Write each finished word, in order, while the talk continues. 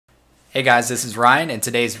Hey guys, this is Ryan. In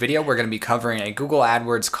today's video, we're going to be covering a Google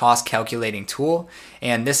AdWords cost calculating tool,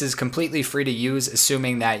 and this is completely free to use,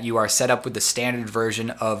 assuming that you are set up with the standard version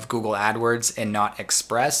of Google AdWords and not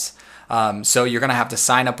Express. So you're going to have to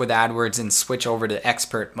sign up with AdWords and switch over to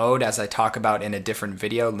expert mode, as I talk about in a different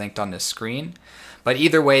video linked on the screen. But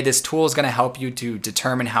either way, this tool is going to help you to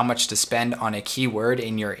determine how much to spend on a keyword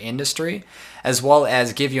in your industry, as well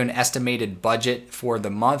as give you an estimated budget for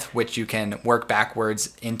the month, which you can work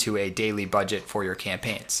backwards into a daily budget for your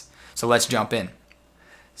campaigns. So let's jump in.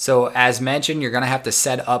 So as mentioned, you're going to have to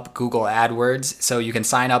set up Google AdWords. So you can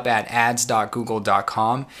sign up at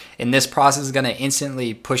ads.google.com. And this process is going to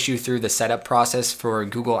instantly push you through the setup process for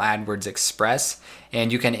Google AdWords Express.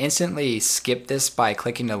 And you can instantly skip this by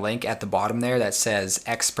clicking the link at the bottom there that says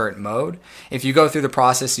expert mode. If you go through the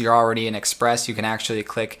process, you're already in Express, you can actually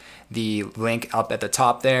click the link up at the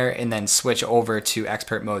top there and then switch over to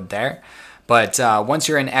expert mode there. But once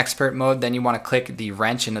you're in expert mode, then you want to click the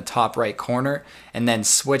wrench in the top right corner and then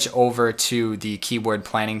switch over to the keyword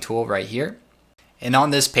planning tool right here. And on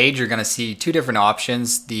this page, you're going to see two different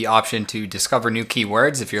options. The option to discover new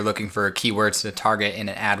keywords if you're looking for keywords to target in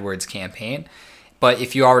an AdWords campaign. But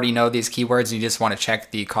if you already know these keywords and you just want to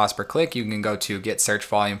check the cost per click, you can go to Get Search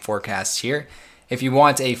Volume Forecasts here. If you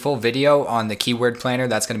want a full video on the keyword planner,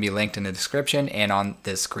 that's going to be linked in the description and on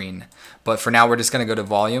this screen. But for now, we're just going to go to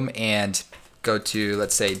volume and go to,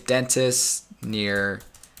 let's say, dentist near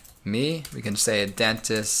me. We can say a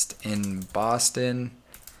dentist in Boston.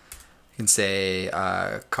 We can say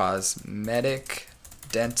cosmetic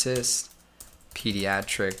dentist,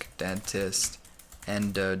 pediatric dentist,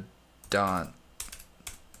 endodontist.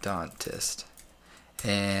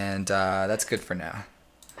 And that's good for now.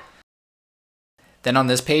 Then on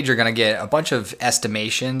this page, you're going to get a bunch of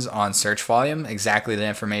estimations on search volume, exactly the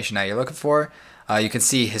information that you're looking for. You can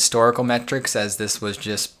see historical metrics, as this was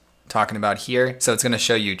just talking about here. So it's going to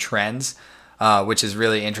show you trends, which is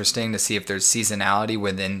really interesting to see if there's seasonality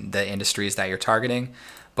within the industries that you're targeting.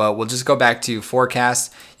 But we'll just go back to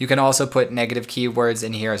forecast. You can also put negative keywords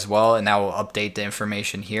in here as well, and that will update the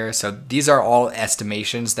information here. So these are all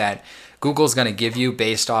estimations that Google's going to give you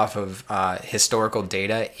based off of historical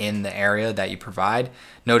data in the area that you provide.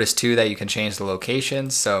 Notice too that you can change the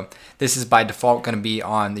locations. So this is by default going to be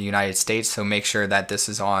on the United States. So make sure that this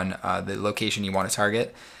is on the location you want to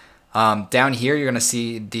target. Down here, you're going to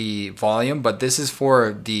see the volume, but this is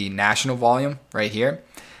for the national volume right here.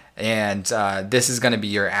 And this is going to be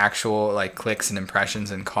your actual like clicks and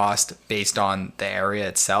impressions and cost based on the area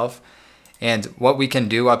itself. And what we can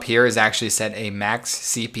do up here is actually set a max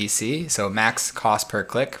CPC, so max cost per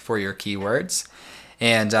click for your keywords.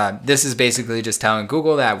 And this is basically just telling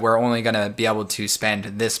Google that we're only going to be able to spend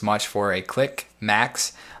this much for a click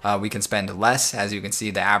max. We can spend less. As you can see,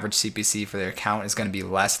 the average CPC for their account is going to be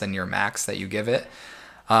less than your max that you give it.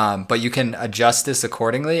 But you can adjust this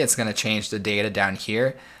accordingly. It's going to change the data down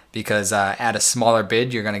here, because at a smaller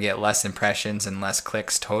bid, you're going to get less impressions and less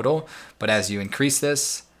clicks total. But as you increase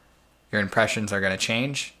this, your impressions are going to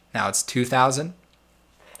change. Now it's 2,000.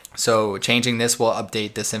 So changing this will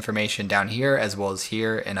update this information down here as well as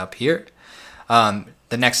here and up here. The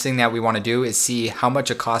next thing that we want to do is see how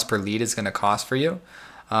much a cost per lead is going to cost for you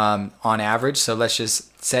on average. So let's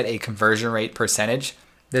just set a conversion rate percentage.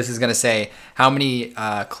 This is going to say how many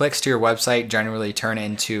clicks to your website generally turn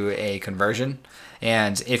into a conversion.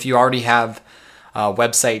 And if you already have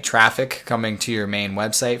website traffic coming to your main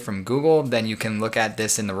website from Google, then you can look at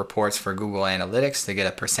this in the reports for Google Analytics to get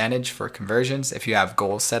a percentage for conversions, if you have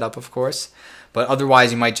goals set up, of course. But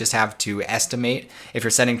otherwise, you might just have to estimate if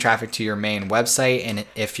you're sending traffic to your main website, and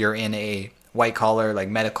if you're in a white collar like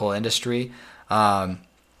medical industry,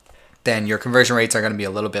 then your conversion rates are going to be a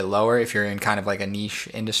little bit lower. If you're in kind of like a niche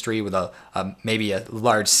industry with maybe a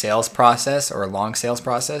large sales process or a long sales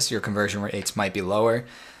process, your conversion rates might be lower.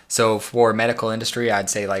 So for medical industry, I'd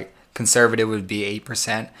say like conservative would be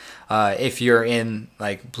 8%. If you're in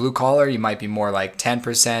like blue collar, you might be more like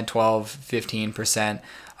 10%, 12, 15%.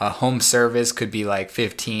 Home service could be like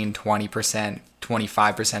 15, 20%,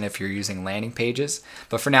 25% if you're using landing pages.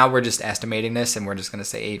 But for now, we're just estimating this, and we're just going to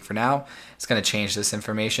say 8 for now. It's going to change this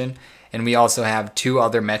information. And we also have two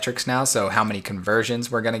other metrics now. So how many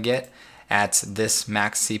conversions we're going to get at this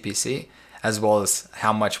max CPC, as well as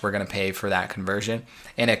how much we're going to pay for that conversion.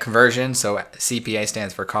 And a conversion, so CPA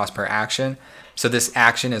stands for cost per action. So this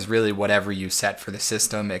action is really whatever you set for the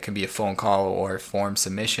system. It could be a phone call or form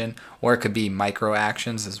submission, or it could be micro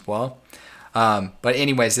actions as well. But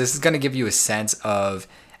anyways, this is going to give you a sense of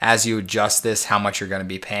as you adjust this, how much you're going to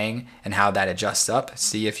be paying and how that adjusts up.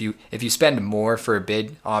 See, if you spend more for a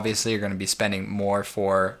bid, obviously you're going to be spending more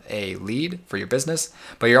for a lead for your business,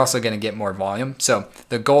 but you're also going to get more volume. So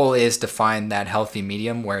the goal is to find that healthy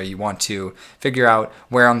medium where you want to figure out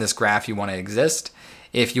where on this graph you want to exist.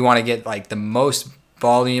 If you want to get like the most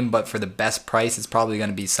volume but for the best price, it's probably going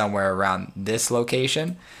to be somewhere around this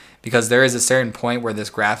location, because there is a certain point where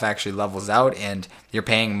this graph actually levels out and you're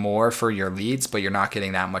paying more for your leads, but you're not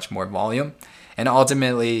getting that much more volume. And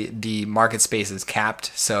ultimately, the market space is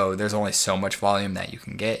capped, so there's only so much volume that you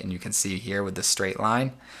can get, and you can see here with the straight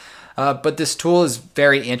line. But this tool is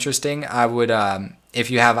very interesting. I would, if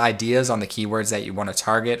you have ideas on the keywords that you want to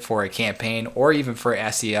target for a campaign or even for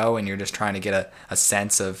SEO and you're just trying to get a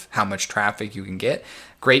sense of how much traffic you can get,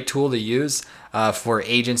 great tool to use for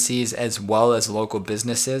agencies as well as local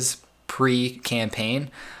businesses pre-campaign.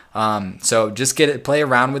 So just play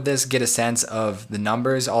around with this, get a sense of the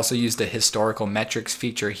numbers. Also use the historical metrics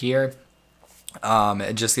feature here.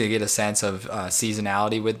 Just to get a sense of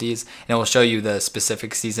seasonality with these, and it will show you the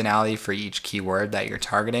specific seasonality for each keyword that you're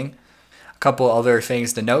targeting. A couple other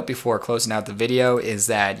things to note before closing out the video is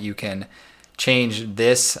that you can change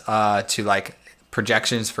this to like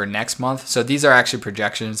projections for next month. So these are actually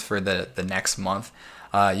projections for the next month.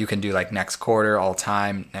 You can do like next quarter, all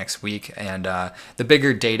time, next week, and the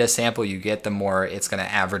bigger data sample you get, the more it's going to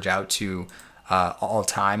average out to all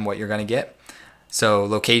time what you're going to get. So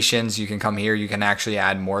locations, you can come here, you can actually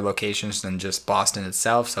add more locations than just Boston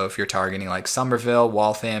itself. So if you're targeting like Somerville,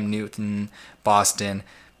 Waltham, Newton, Boston,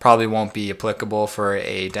 probably won't be applicable for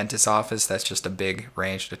a dentist's office. That's just a big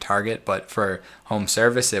range to target, but for home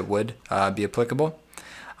service, it would be applicable.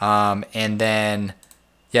 And then,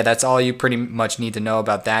 yeah, that's all you pretty much need to know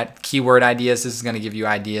about that. Keyword ideas, this is going to give you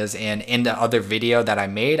ideas. And in the other video that I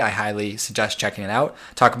made, I highly suggest checking it out.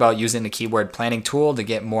 Talk about using the keyword planning tool to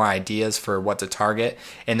get more ideas for what to target.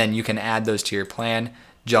 And then you can add those to your plan,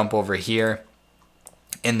 jump over here,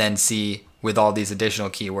 and then see with all these additional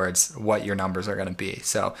keywords what your numbers are going to be.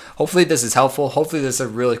 So hopefully this is helpful. Hopefully this is a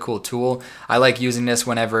really cool tool. I like using this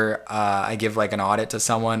whenever I give like an audit to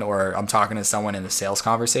someone or I'm talking to someone in a sales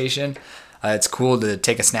conversation. It's cool to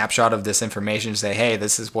take a snapshot of this information and say, hey,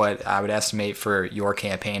 this is what I would estimate for your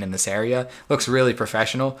campaign in this area. Looks really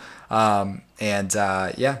professional. Yeah,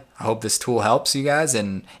 I hope this tool helps you guys.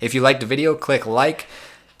 And if you liked the video, click like.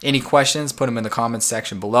 Any questions, put them in the comments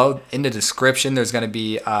section below. In the description, there's going to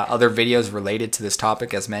be other videos related to this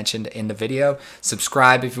topic as mentioned in the video.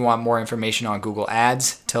 Subscribe if you want more information on Google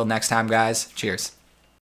Ads. Till next time, guys. Cheers.